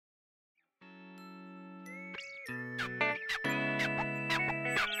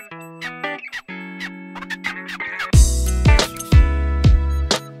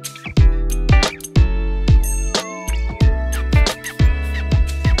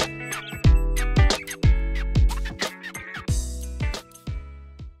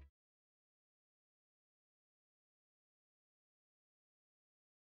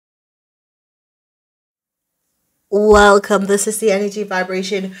Welcome. This is the energy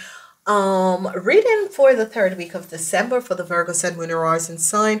vibration reading for the third week of December for the Virgo Sun, Moon, Horizon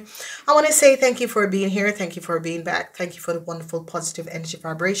sign. I want to say thank you for being here. Thank you for being back. Thank you for the wonderful positive energy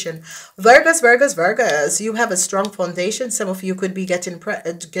vibration. Virgos, you have a strong foundation. Some of you could be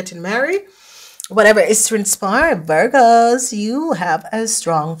getting married. Whatever is transpired, Virgos, you have a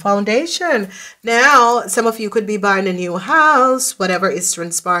strong foundation. Now, some of you could be buying a new house. Whatever is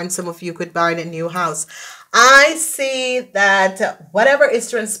transpiring, some of you could buy a new house. I see that whatever is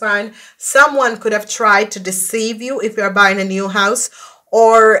transpiring, someone could have tried to deceive you if you're buying a new house,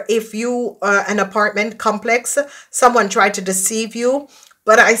 or if you an apartment complex, someone tried to deceive you.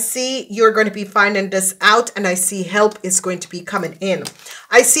 But I see you're going to be finding this out, and I see help is going to be coming in.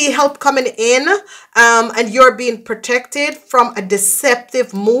 I see help coming in, and you're being protected from a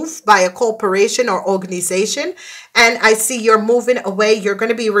deceptive move by a corporation or organization. And I see you're moving away. You're going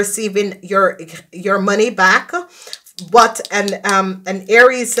to be receiving your money back. But an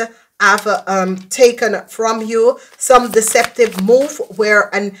Aries have taken from you some deceptive move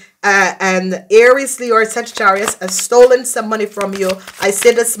where an Aries, Leo, or Sagittarius has stolen some money from you. I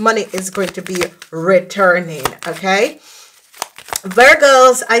say this money is going to be returning, okay?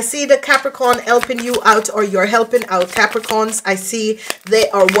 Virgos, I see the Capricorn helping you out, or you're helping out Capricorns. I see they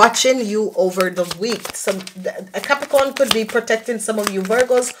are watching you over the week. A Capricorn could be protecting some of you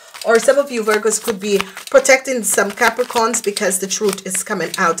Virgos, or some of you Virgos could be protecting some Capricorns, because the truth is coming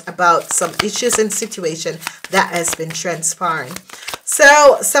out about some issues and situation that has been transpiring.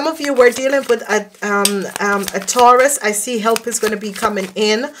 So some of you were dealing with a Taurus. I see help is going to be coming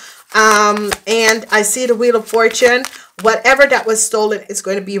in. And I see the Wheel of Fortune. Whatever that was stolen is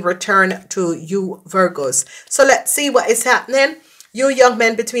going to be returned to you Virgos. So let's see what is happening. You young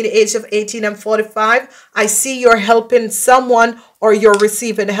men between the age of 18 and 45, I see you're helping someone, or you're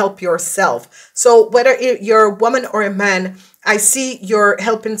receiving help yourself. So whether you're a woman or a man, I see you're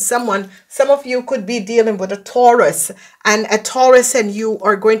helping someone. Some of you could be dealing with a Taurus, and a Taurus and you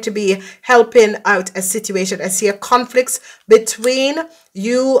are going to be helping out a situation. I see a conflict between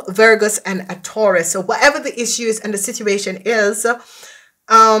you Virgos and a Taurus. So whatever the issues and the situation is,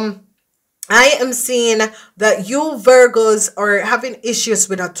 I am seeing that you Virgos are having issues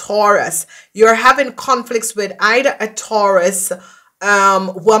with a Taurus. You're having conflicts with either a Taurus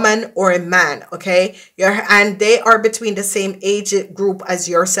woman or a man, okay? And they are between the same age group as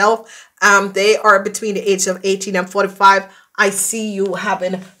yourself. They are between the age of 18 and 45. I see you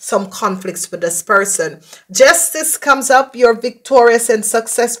having some conflicts with this person. Justice comes up. You're victorious and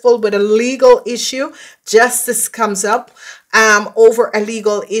successful with a legal issue. Justice comes up over a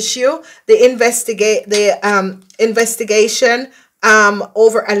legal issue. The investigation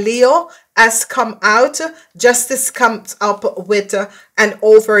over a Leo has come out. Justice comes up with and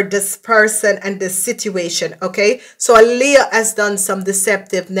over this person and this situation, okay? So a Leo has done some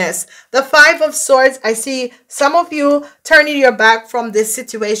deceptiveness. The Five of Swords, I see some of you turning your back from this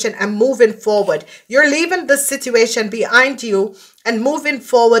situation and moving forward. You're leaving the situation behind you and moving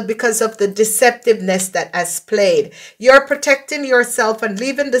forward because of the deceptiveness that has played. You're protecting yourself and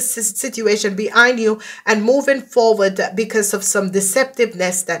leaving the situation behind you and moving forward because of some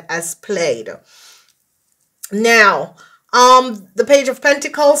deceptiveness that has played. Now, the Page of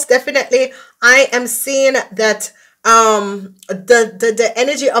Pentacles, definitely, I am seeing that the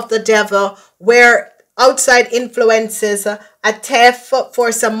energy of the devil, where outside influences, a theft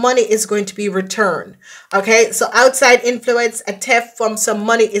for some money is going to be returned. Okay, so outside influence, a theft from some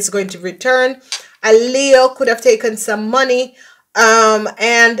money is going to return. A Leo could have taken some money,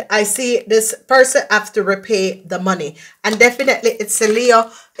 and I see this person have to repay the money. And definitely it's a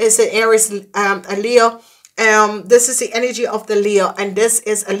Leo, it's an Aries, a Leo. This is the energy of the Leo, and this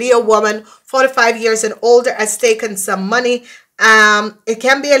is a Leo woman, 45 years and older, has taken some money. It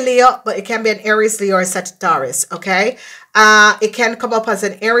can be a Leo, but it can be an Aries, Leo, or Sagittarius, okay? It can come up as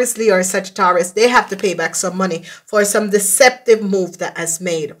an Aries, Leo, or Sagittarius. They have to pay back some money for some deceptive move that has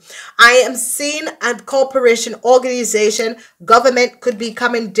made. I am seeing a corporation, organization, government could be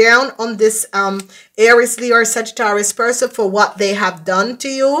coming down on this Aries, Leo, or Sagittarius person for what they have done to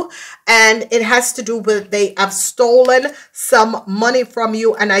you. And it has to do with they have stolen some money from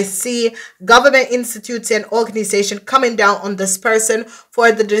you. And I see government, institutes, and organization coming down on this person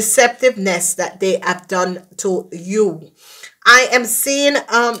for the deceptiveness that they have done to you. I am seeing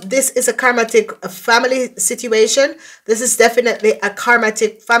this is a karmatic family situation. This is definitely a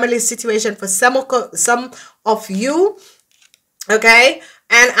karmatic family situation for some of you. Okay.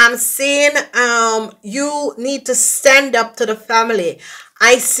 And I'm seeing you need to stand up to the family.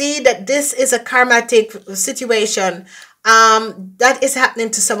 I see that this is a karmatic situation that is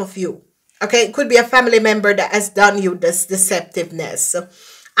happening to some of you. Okay, it could be a family member that has done you this deceptiveness.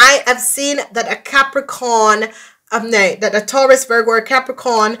 I have seen that a Capricorn, that a Taurus, Virgo, or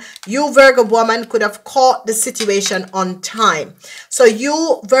Capricorn, you Virgo woman could have caught the situation on time. So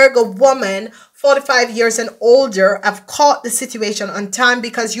you Virgo woman, 45 years and older, have caught the situation on time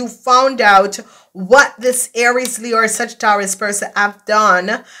because you found out what this Aries, Leo, or Sagittarius person have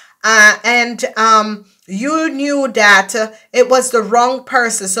done. You knew that it was the wrong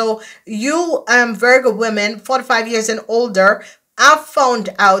person. So you Virgo women, 45 years and older, I've found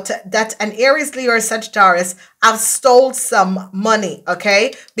out that an Aries, Leo, or Sagittarius have stole some money,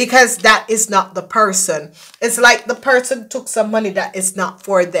 okay? Because that is not the person. It's like the person took some money that is not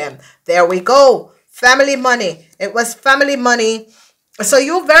for them. There we go. Family money. It was family money. So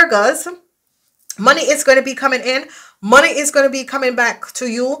you Virgos, money is going to be coming in. Money is going to be coming back to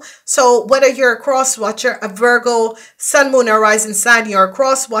you. So whether you're a cross watcher, a Virgo, sun, moon, or rising sign, you're a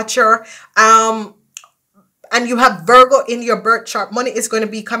cross watcher, and you have Virgo in your birth chart, money is going to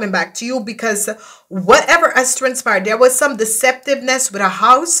be coming back to you because whatever has transpired, there was some deceptiveness with a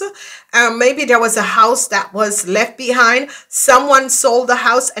house. Maybe there was a house that was left behind. Someone sold the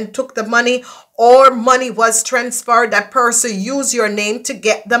house and took the money, or money was transferred. That person used your name to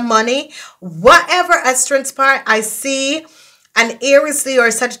get the money. Whatever has transpired, I see an Aries, Leo,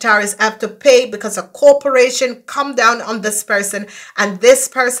 or Sagittarius have to pay because a corporation come down on this person and this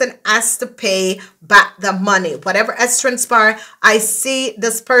person has to pay back the money. Whatever has transpired, I see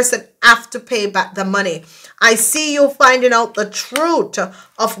this person have to pay back the money. I see you finding out the truth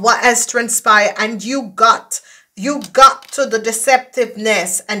of what has transpired and you got to the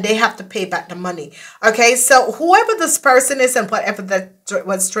deceptiveness and they have to pay back the money. Okay, so whoever this person is and whatever that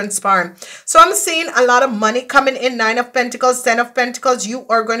was transpiring. So I'm seeing a lot of money coming in. 9 of Pentacles, 10 of Pentacles. You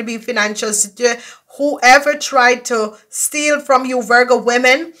are going to be financial secure. Whoever tried to steal from you, Virgo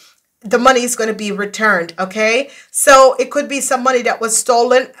women, the money is going to be returned. Okay, so it could be some money that was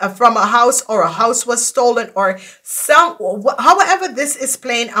stolen from a house, or a house was stolen, or however this is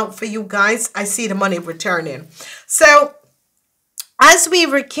playing out for you guys, I see the money returning. So as we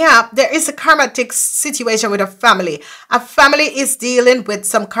recap, there is a karmatic situation with a family. A family is dealing with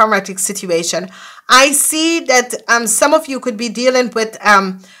some karmatic situation. I see that some of you could be dealing with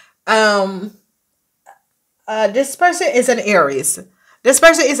this person is an Aries. This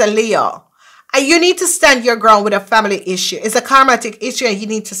person is a Leo. And you need to stand your ground with a family issue. It's a karmatic issue and you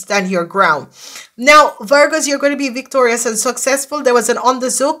need to stand your ground. Now, Virgos, you're going to be victorious and successful. There was an on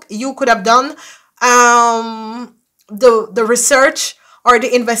the zook. You could have done the research or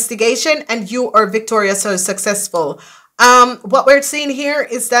the investigation and you are victorious or successful. What we're seeing here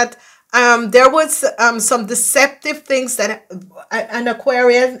is that there was some deceptive things that an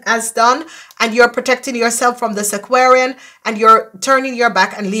Aquarian has done, and you're protecting yourself from this Aquarian and you're turning your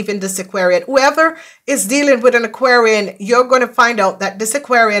back and leaving this Aquarian. Whoever is dealing with an Aquarian, you're going to find out that this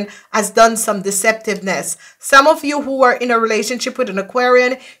Aquarian has done some deceptiveness. Some of you who are in a relationship with an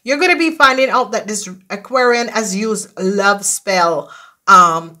Aquarian, you're going to be finding out that this Aquarian has used a love spell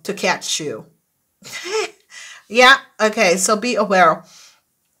to catch you. Yeah, okay, so be aware.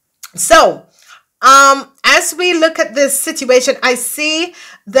 So, as we look at this situation, I see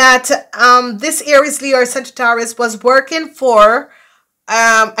that this Aries, Leo, or Sagittarius was working for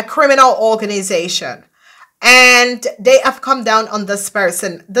a criminal organization. And they have come down on this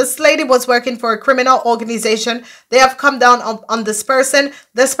person. This lady was working for a criminal organization. They have come down on this person.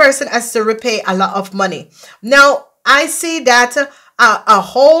 This person has to repay a lot of money. Now, I see that a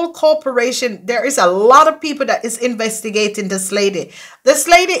whole corporation, there is a lot of people that is investigating this lady. This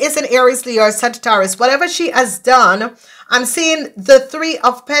lady is an Aries, Leo, or Sagittarius. Whatever she has done, I'm seeing the Three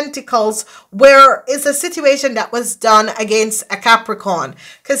of Pentacles, where it's a situation that was done against a Capricorn.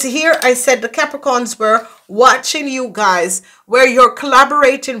 Because here I said the Capricorns were watching you guys, where you're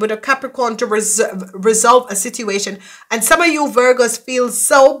collaborating with a Capricorn to resolve a situation. And some of you Virgos feel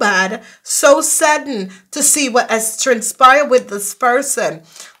so bad, so saddened to see what has transpired with this person.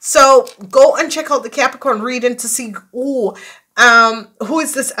 So go and check out the Capricorn reading to see who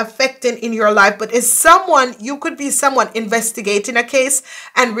is this affecting in your life. But is someone, you could be someone investigating a case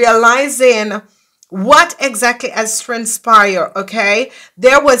and realizing what exactly has transpired. Okay,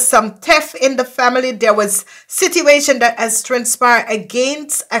 there was some theft in the family. There was situation that has transpired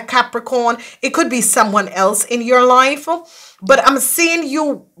against a Capricorn. It could be someone else in your life, but I'm seeing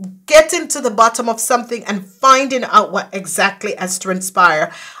you getting to the bottom of something and finding out what exactly has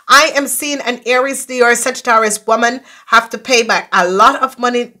transpired. I am seeing an Aries, Leo, or Sagittarius woman have to pay back a lot of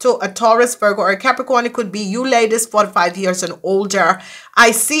money to a Taurus, Virgo, or a Capricorn. It could be you ladies 45 years and older.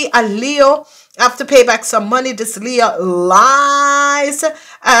 I see a Leo have to pay back some money. This Leo lies.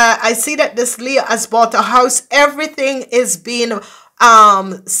 I see that this Leo has bought a house. Everything is being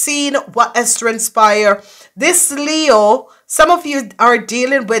seen what has transpired. This Leo, some of you are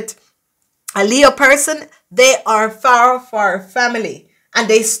dealing with a Leo person. They are far family and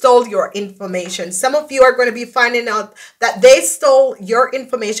they stole your information. Some of you are going to be finding out that they stole your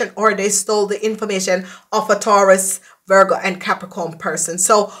information, or they stole the information of a Taurus, Virgo, and Capricorn person.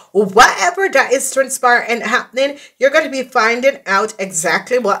 So whatever that is transpiring and happening, you're going to be finding out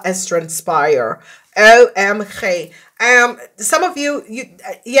exactly what has transpired. OMG. Some of you,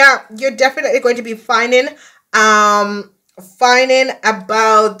 you're definitely going to be finding out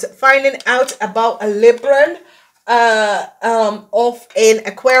about a Libran of an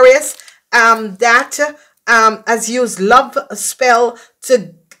Aquarius that has used love spell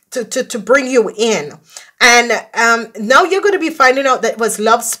to bring you in. And now you're going to be finding out that it was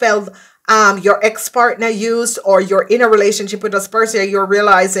love spell your ex-partner used, or you're in a relationship with this person, you're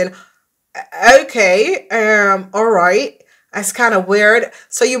realizing, okay, all right, that's kind of weird.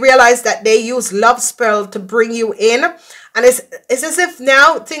 So you realize that they use love spell to bring you in, and it's as if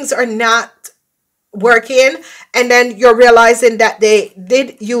now things are not working, and then you're realizing that they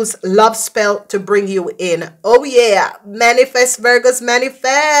did use love spell to bring you in. Oh yeah, manifest, Virgos,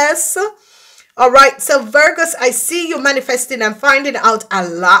 manifest. All right, so Virgos, I see you manifesting and finding out a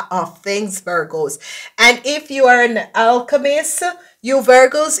lot of things, Virgos. And if you are an alchemist, you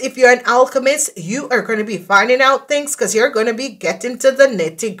Virgos, if you're an alchemist, you are going to be finding out things, because you're going to be getting to the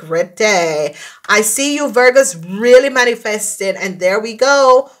nitty gritty. I see you Virgos really manifesting, and there we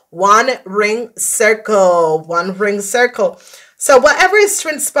go. One ring circle, one ring circle. So whatever is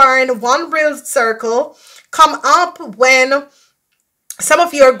transpiring, one real circle come up when some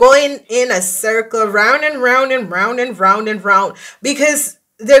of you are going in a circle, round and round and round and round and round, because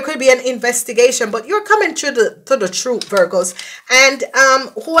there could be an investigation, but you're coming to the truth, Virgos. And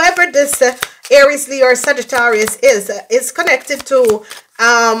whoever this Aries, Leo, or Sagittarius is connected to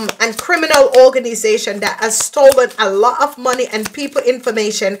a criminal organization that has stolen a lot of money and people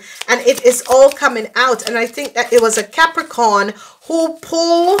information, and it is all coming out. And I think that it was a Capricorn who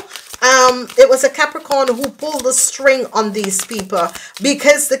pulled the string on these people,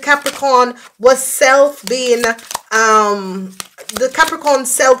 because the Capricorn was the Capricorn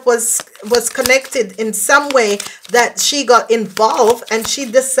self was connected in some way, that she got involved and she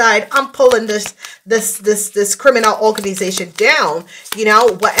decided, I'm pulling this criminal organization down, you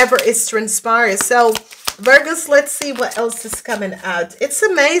know, whatever is transpiring. So Virgos, let's see what else is coming out. It's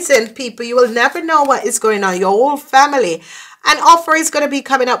amazing, people. You will never know what is going on. Your whole family. An offer is going to be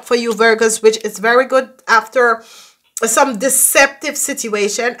coming up for you, Virgos, which is very good after some deceptive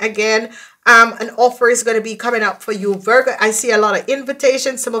situation. Again, an offer is going to be coming up for you, Virgo. I see a lot of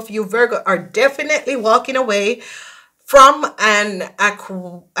invitations. Some of you, Virgo, are definitely walking away from an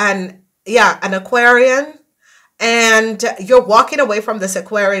Aquarian, and you're walking away from this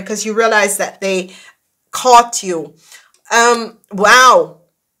Aquarian because you realize that they caught you. Wow.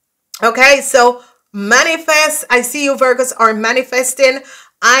 Okay, so manifest. I see you Virgos are manifesting.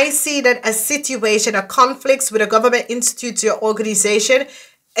 I see that a situation, a conflict with a government institute or organization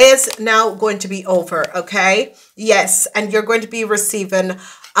is now going to be over. Okay, yes, and you're going to be receiving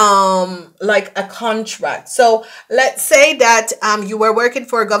like a contract. So let's say that you were working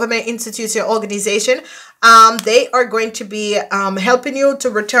for a government institute or organization. They are going to be helping you to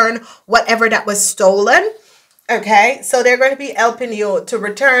return whatever that was stolen. Okay, so they're going to be helping you to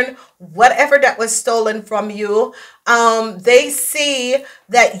return whatever that was stolen from you. They see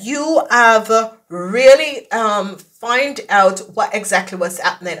that you have really find out what exactly was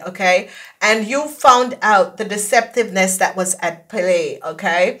happening, okay? And you found out the deceptiveness that was at play,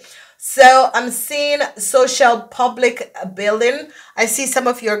 okay? So I'm seeing social public building. I see some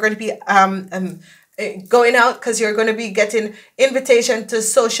of you are going to be going out because you're going to be getting invitation to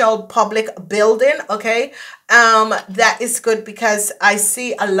social public building, okay? That is good because I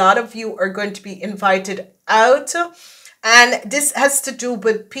see a lot of you are going to be invited out. And this has to do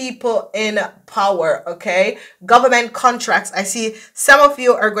with people in power, okay? Government contracts. I see some of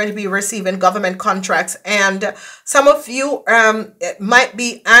you are going to be receiving government contracts, and some of you might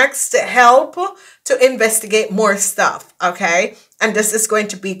be asked to help to investigate more stuff, okay? And this is going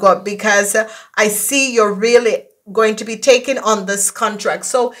to be good because I see you're really going to be taking on this contract.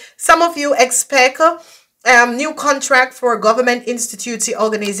 So some of you expect new contract for a government institute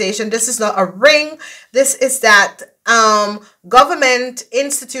organization. This is not a ring. This is that government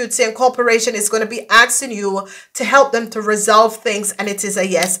institutes and corporation is going to be asking you to help them to resolve things, and it is a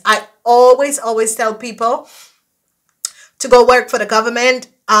yes. I always tell people to go work for the government,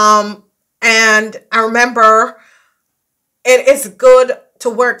 and I remember it is good to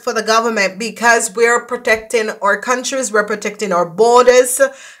work for the government because we're protecting our countries, we're protecting our borders,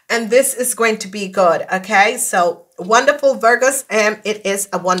 and this is going to be good, okay? So wonderful, Virgos, and it is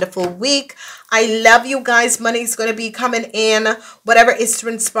a wonderful week. I love you guys. Money is going to be coming in, whatever is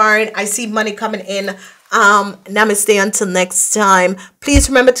transpiring. I see money coming in. Namaste until next time. Please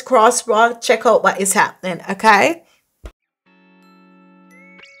remember to cross-walk, check out what is happening, okay?